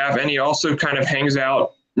necessities they have. And he also kind of hangs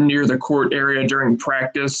out near the court area during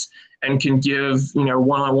practice and can give,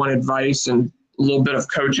 one-on-one advice and a little bit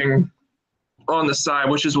of coaching on the side,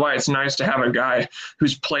 which is why it's nice to have a guy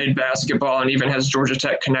who's played basketball and even has Georgia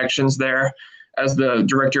Tech connections there as the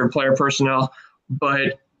director of player personnel.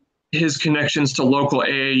 But his connections to local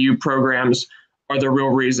AAU programs are the real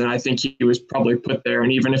reason I think he was probably put there.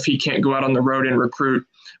 And even if he can't go out on the road and recruit,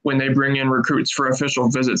 when they bring in recruits for official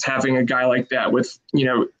visits, having a guy like that with,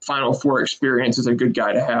 Final Four experience is a good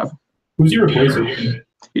guy to have. Who's he replacing?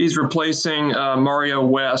 He's replacing Mario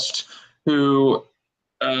West, who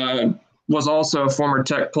was also a former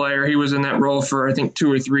Tech player. He was in that role for, I think,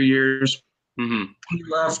 2 or 3 years. Mm-hmm. He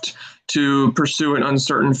left to pursue an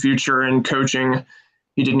uncertain future in coaching.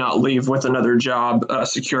 He did not leave with another job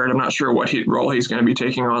secured. I'm not sure what role he's going to be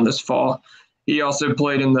taking on this fall. He also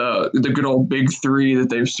played in the good old Big Three that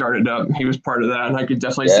they've started up. He was part of that, and I could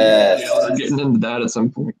definitely see him getting into that at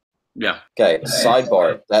some point. Yeah. Okay,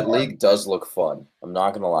 sidebar. That league does look fun. I'm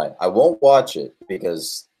not going to lie. I won't watch it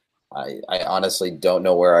because I honestly don't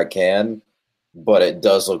know where I can, but it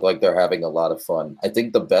does look like they're having a lot of fun. I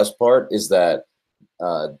think the best part is that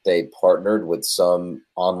they partnered with some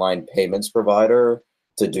online payments provider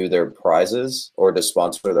to do their prizes or to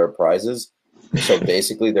sponsor their prizes. So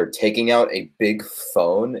basically they're taking out a big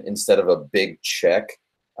phone instead of a big check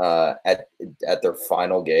at their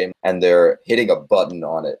final game, and they're hitting a button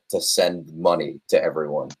on it to send money to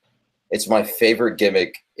everyone. It's my favorite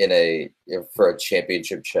gimmick for a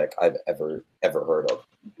championship check I've ever heard of.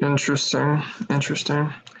 Interesting.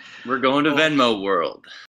 We're going to Venmo World.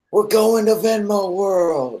 We're going to Venmo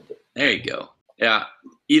World. There you go. Yeah.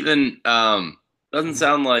 Ethan, doesn't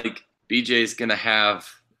sound like BJ's going to have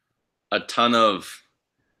a ton of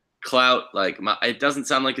clout. It doesn't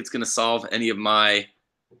sound like it's going to solve any of my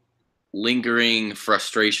lingering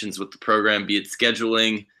frustrations with the program, be it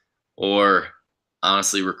scheduling or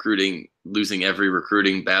honestly recruiting, losing every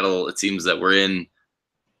recruiting battle it seems that we're in.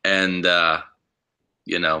 And,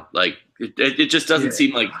 it just doesn't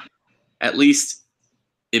seem like, at least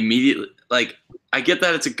immediately, I get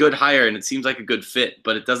that it's a good hire and it seems like a good fit,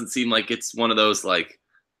 but it doesn't seem like it's one of those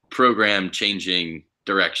program changing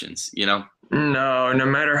directions, No, no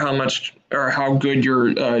matter how much or how good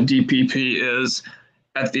your DPP is,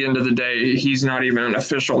 at the end of the day, he's not even an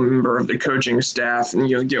official member of the coaching staff. And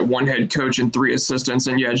you get one head coach and 3 assistants.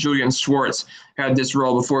 And Julian Schwartz had this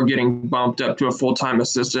role before getting bumped up to a full-time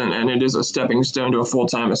assistant, and it is a stepping stone to a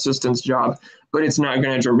full-time assistant's job. But it's not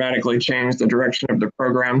going to dramatically change the direction of the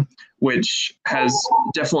program, which has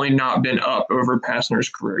definitely not been up over Pastner's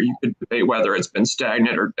career. You could debate whether it's been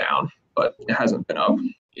stagnant or down, but it hasn't been up.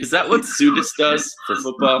 Is that what Sudis does for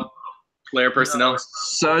football? Player personnel?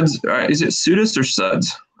 Suds. Is it Sudas or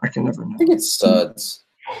Suds? I can never know. I think it's Suds.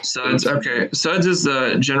 Suds. Okay. Suds is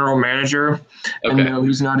the general manager. Okay. And no,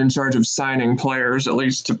 he's not in charge of signing players, at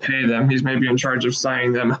least to pay them. He's maybe in charge of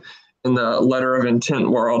signing them in the letter of intent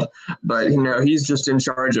world. But, he's just in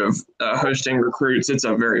charge of hosting recruits. It's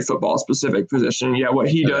a very football-specific position. Yeah, what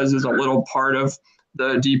he does is a little part of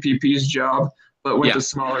the DPP's job. But with a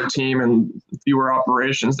smaller team and fewer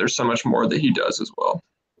operations, there's so much more that he does as well.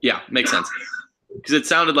 Yeah, makes sense. Because it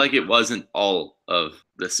sounded like it wasn't all of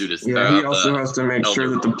the Sudis. Yeah, he also has to make sure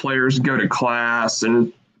that the players go to class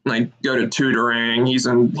and go to tutoring. He's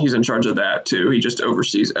in charge of that too. He just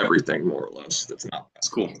oversees everything more or less. That's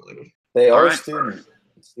cool. They are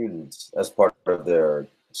students as part of their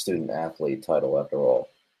student athlete title after all.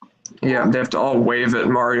 Yeah, they have to all wave at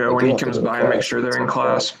Mario when he comes by and make sure they're in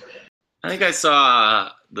class. I think I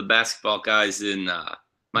saw the basketball guys in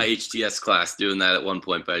my HTS class doing that at one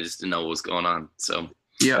point, but I just didn't know what was going on. So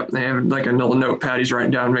yeah, they have like a little notepad he's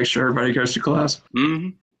writing down to make sure everybody goes to class. Mm-hmm.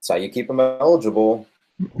 That's how you keep them eligible.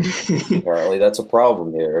 Apparently, that's a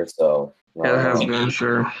problem here. So yeah, it has been,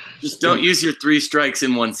 sure. Just don't use your 3 strikes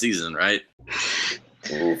in one season, right?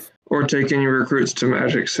 Oof. Or take any recruits to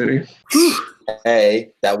Magic City.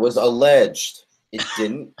 Hey, that was alleged. It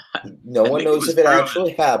didn't. No one knows if it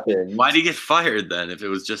actually happened. Why'd he get fired then if it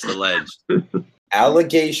was just alleged?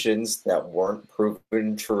 Allegations that weren't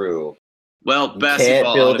proven true. Well, You basketball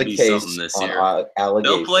can't build ought to a be case something this on year.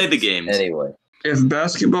 allegations. They'll play the games. Anyway. If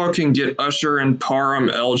basketball can get Usher and Parham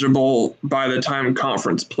eligible by the time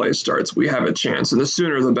conference play starts, we have a chance. And the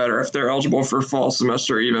sooner the better. If they're eligible for fall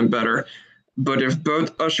semester, even better. But if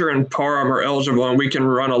both Usher and Parham are eligible and we can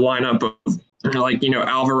run a lineup of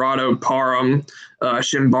Alvarado, Parham,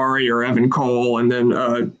 Shimbari, or Evan Cole, and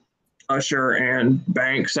then Usher and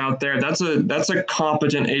Banks out there, that's a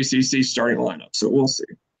competent ACC starting lineup. So we'll see.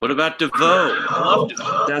 What about DeVoe? I love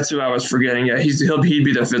DeVoe. That's who I was forgetting. Yeah, he'd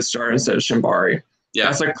be the 5th starter instead of Shimbari. Yeah.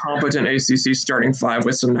 That's a competent ACC starting 5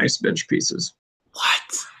 with some nice bench pieces.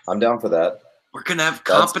 What? I'm down for that. We're going to have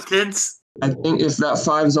competence? I think if that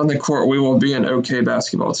 5 is on the court, we will be an okay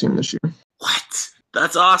basketball team this year. What?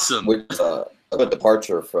 That's awesome. Which is a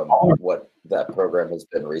departure from what that program has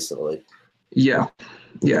been recently. Yeah.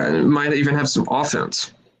 Yeah, and it might even have some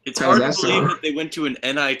offense. It's hard to believe that they went to an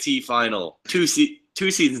NIT final two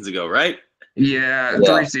seasons ago, right? Yeah,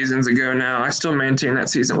 3 seasons ago now. I still maintain that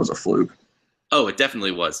season was a fluke. Oh, it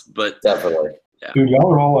definitely was. But Definitely. Yeah. Dude,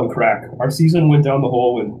 y'all are all on crack. Our season went down the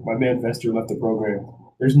hole when my man Vester left the program.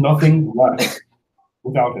 There's nothing left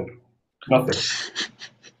without him. Nothing.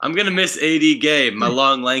 I'm going to miss AD Gabe, my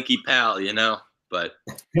long, lanky pal, But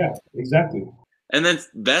Yeah, exactly. And then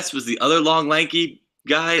Vest was the other long, lanky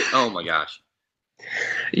guy. Oh, my gosh.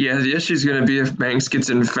 Yeah, the issue is going to be if Banks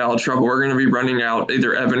gets in foul trouble, we're going to be running out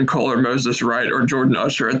either Evan Cole or Moses Wright or Jordan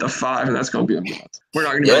Usher at the 5, and that's going to be a mess. We're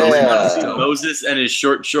not going to be able to see Moses and his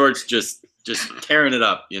short shorts just tearing it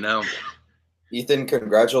up, Ethan,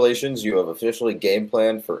 congratulations. You have officially game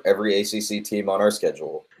planned for every ACC team on our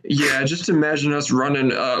schedule. Yeah, just imagine us running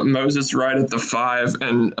Moses Wright at the 5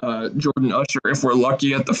 and Jordan Usher, if we're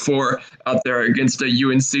lucky, at the 4 out there against a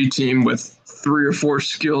UNC team with 3 or 4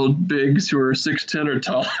 skilled bigs who are 6'10" or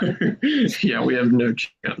taller. Yeah, we have no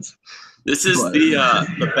chance. This is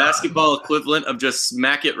the basketball equivalent of just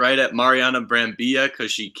smack it right at Mariana Brambilla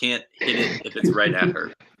because she can't hit it if it's right at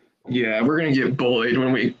her. Yeah, we're going to get bullied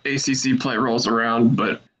when ACC play rolls around,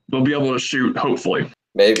 but we'll be able to shoot, hopefully.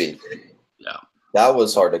 Maybe. Yeah. That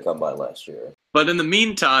was hard to come by last year. But in the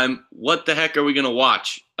meantime, what the heck are we going to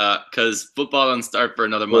watch? Because football doesn't start for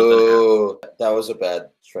another month. Oh, that was a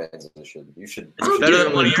bad transition. You should. Better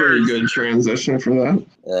than one of pretty yours. good transition for that.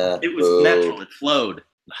 It was natural. It flowed.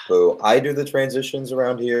 Boo. I do the transitions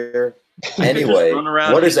around here. Anyway,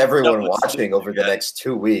 what is everyone watching over the next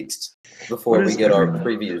 2 weeks before we get our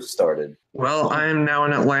previews started? Well, I am now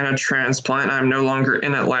an Atlanta transplant. I'm no longer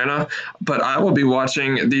in Atlanta, but I will be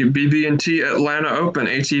watching the BB&T Atlanta Open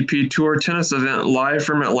ATP Tour tennis event live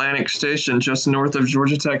from Atlantic Station, just north of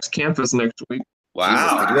Georgia Tech's campus next week. Wow.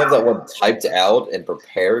 Jesus, did you have that one typed out and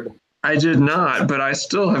prepared? I did not, but I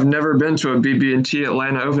still have never been to a BB&T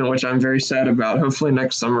Atlanta Open, which I'm very sad about. Hopefully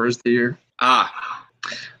next summer is the year. Ah.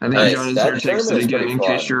 I think Nice. John is That here takes it tournament is again, pretty in fun.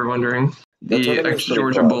 case you're wondering. That The tournament is pretty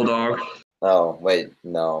ex-Georgia fun. Bulldog. Oh, wait,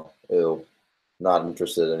 no. Ew. Not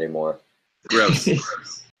interested anymore. Gross.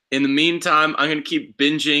 In the meantime, I'm going to keep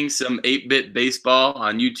binging some 8-bit baseball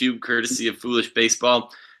on YouTube, courtesy of Foolish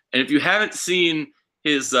Baseball. And if you haven't seen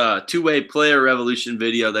his two-way player revolution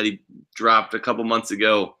video that he dropped a couple months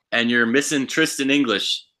ago, and you're missing Tristan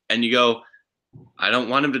English, and you go, I don't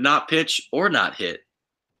want him to not pitch or not hit.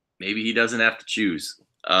 Maybe he doesn't have to choose.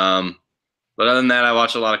 But other than that, I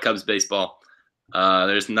watch a lot of Cubs baseball.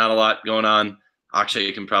 There's not a lot going on.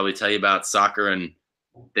 Akshay can probably tell you about soccer, and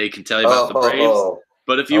they can tell you about the Braves.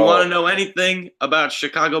 But if you want to know anything about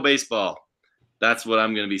Chicago baseball, that's what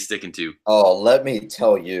I'm going to be sticking to. Oh, let me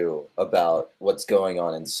tell you about what's going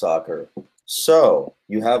on in soccer. So,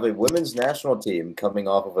 you have a women's national team coming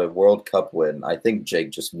off of a World Cup win. I think Jake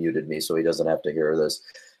just muted me so he doesn't have to hear this.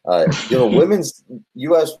 You have a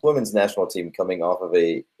U.S. women's national team coming off of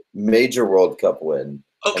a major World Cup win.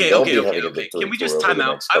 Okay. Can we just time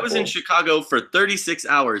out? I was in Chicago for 36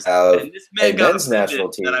 hours, and this man got offended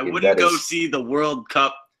that I wouldn't go see the World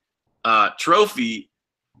Cup trophy.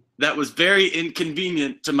 That was very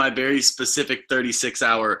inconvenient to my very specific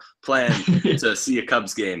 36-hour plan to see a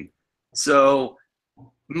Cubs game. So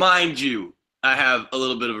Mind you, I have a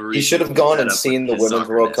little bit of a reason. He should have gone and seen the Women's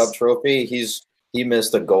World Cup trophy. He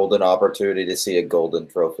missed a golden opportunity to see a golden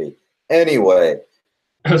trophy. Anyway,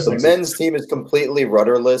 the men's team is completely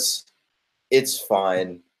rudderless. It's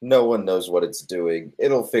fine. No one knows what it's doing.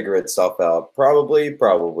 It'll figure itself out. Probably,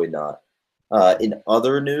 probably not. In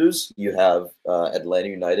other news, you have Atlanta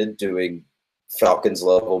United doing Falcons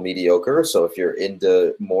level mediocre. So if you're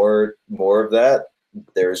into more of that,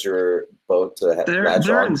 there's your boat to latch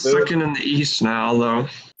They're on in to. second in the East now, though.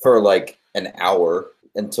 For like an hour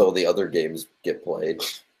until the other games get played.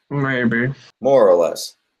 Maybe. More or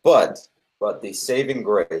less. But the saving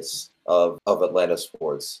grace of Atlanta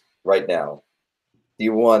sports right now, the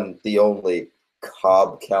one, the only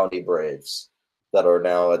Cobb County Braves that are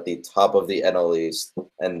now at the top of the NL East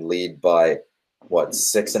and lead by, what,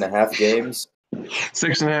 6.5 games?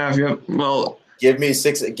 6.5, yep. Well, give me the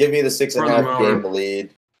 6.5 game lead.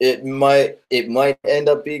 It might end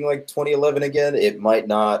up being like 2011 again. It might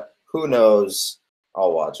not. Who knows?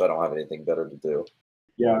 I'll watch. I don't have anything better to do.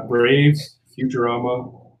 Yeah, Braves,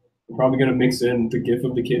 Futurama. I'm probably going to mix in the gif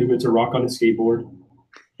of the kid who hits a rock on a skateboard.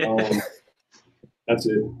 That's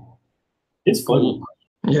it. It's fun.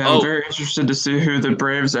 Yeah, I'm very interested to see who the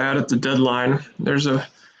Braves add at the deadline. There's a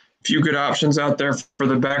few good options out there for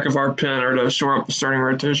the back of our pen or to shore up the starting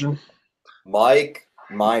rotation. Mike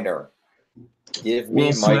Minor. Give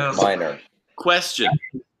me Mike Minor. Question.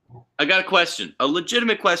 I got a question. A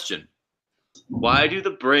legitimate question. Why do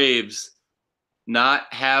the Braves not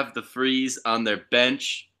have the Freeze on their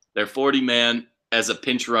bench, their 40-man, as a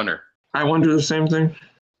pinch runner? I wonder the same thing.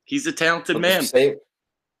 He's a talented man.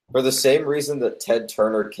 For the same reason that Ted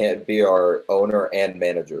Turner can't be our owner and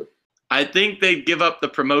manager. I think they'd give up the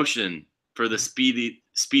promotion for the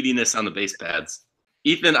speediness on the base pads.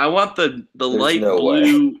 Ethan, I want the light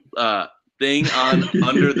blue thing on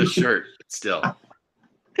under the shirt still.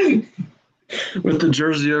 With the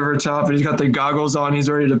jersey over top, and he's got the goggles on. He's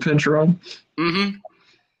ready to pinch run. Mm-hmm.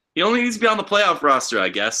 He only needs to be on the playoff roster, I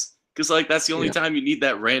guess, because that's the only time you need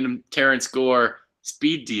that random Terrence Gore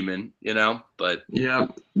speed demon, But yeah,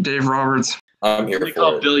 Dave Roberts. I'm here for it.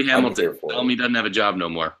 Call Billy Hamilton. Tell him he doesn't have a job no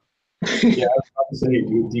more. Yeah, I was about to say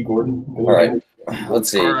D. Gordon. All right,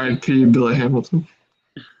 let's see. R.I.P. Billy Hamilton.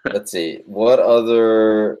 Let's see. What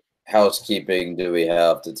other housekeeping do we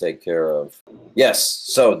have to take care of? Yes.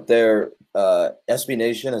 So SB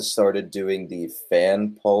Nation has started doing the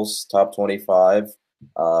Fan Pulse Top 25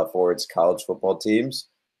 for its college football teams.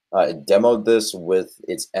 It demoed this with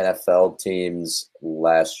its NFL teams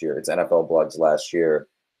last year, its NFL blogs last year,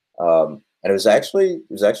 and it was actually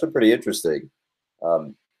pretty interesting.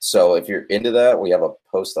 So if you're into that, we have a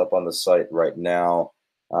post up on the site right now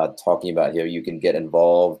talking about how you can get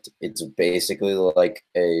involved. It's basically like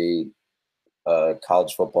a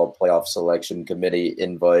college football playoff selection committee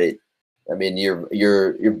invite. I mean,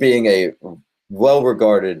 you're being a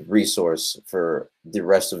well-regarded resource for the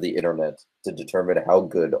rest of the internet to determine how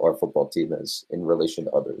good our football team is in relation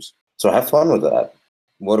to others. So have fun with that.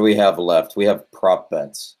 What do we have left? We have prop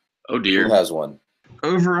bets. Oh, dear. Who has one?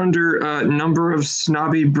 Over under number of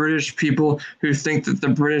snobby British people who think that the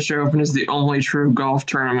British Open is the only true golf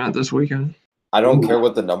tournament this weekend. I don't care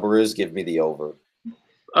what the number is. Give me the over.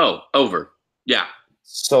 Oh, over. Yeah.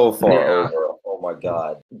 So far over. Oh, my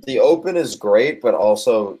God. The Open is great, but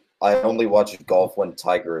also I only watch golf when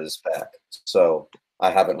Tiger is back. So I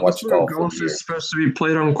haven't watched golf. Golf is supposed to be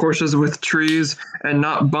played on courses with trees and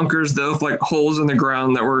not bunkers that look like holes in the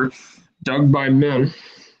ground that were dug by men.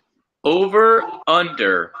 Over,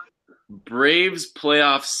 under, Braves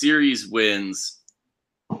playoff series wins.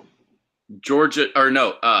 Georgia, or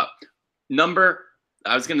no, number,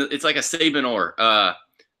 it's like a Saban or.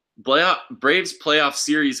 Braves playoff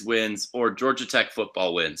series wins or Georgia Tech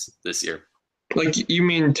football wins this year. Like, you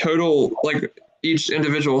mean total, like each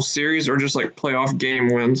individual series or just like playoff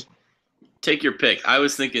game wins? Take your pick. I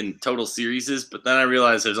was thinking total series, but then I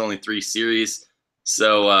realized there's only 3 series.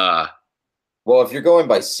 So, well, if you're going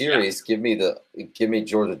by series, give me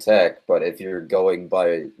Georgia Tech. But if you're going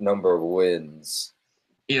by number of wins,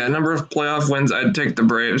 number of playoff wins, I'd take the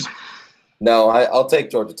Braves. No, I'll take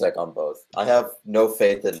Georgia Tech on both. I have no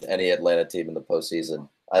faith in any Atlanta team in the postseason.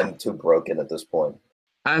 I'm too broken at this point.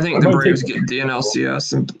 I think the Braves get the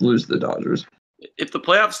NLCS and lose the Dodgers. If the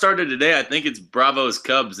playoffs started today, I think it's Bravo's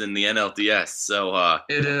Cubs in the NLDS. So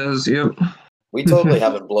it is. Yep. We totally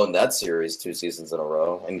haven't blown that series 2 seasons in a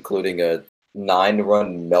row, including a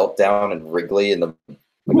 9-run meltdown in Wrigley.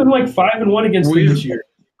 We've been like 5-1 against them this year.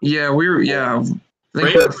 Yeah, I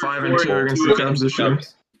think we're 5-2 against the Cubs this year.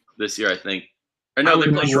 This year, I think. Or no, I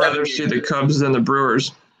would much rather see the Cubs than the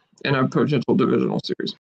Brewers in a potential divisional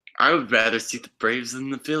series. I would rather see the Braves than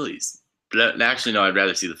the Phillies. But actually, no, I'd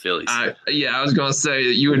rather see the Phillies. Yeah, I was going to say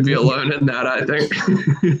you would be alone in that, I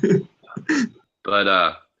think.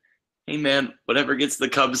 But, hey, man, whatever gets the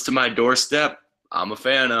Cubs to my doorstep, I'm a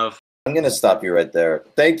fan of. I'm going to stop you right there.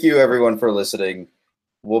 Thank you, everyone, for listening.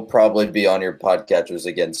 We'll probably be on your podcatchers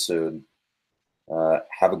again soon.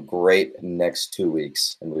 Have a great next 2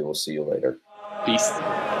 weeks, and we will see you later. Peace.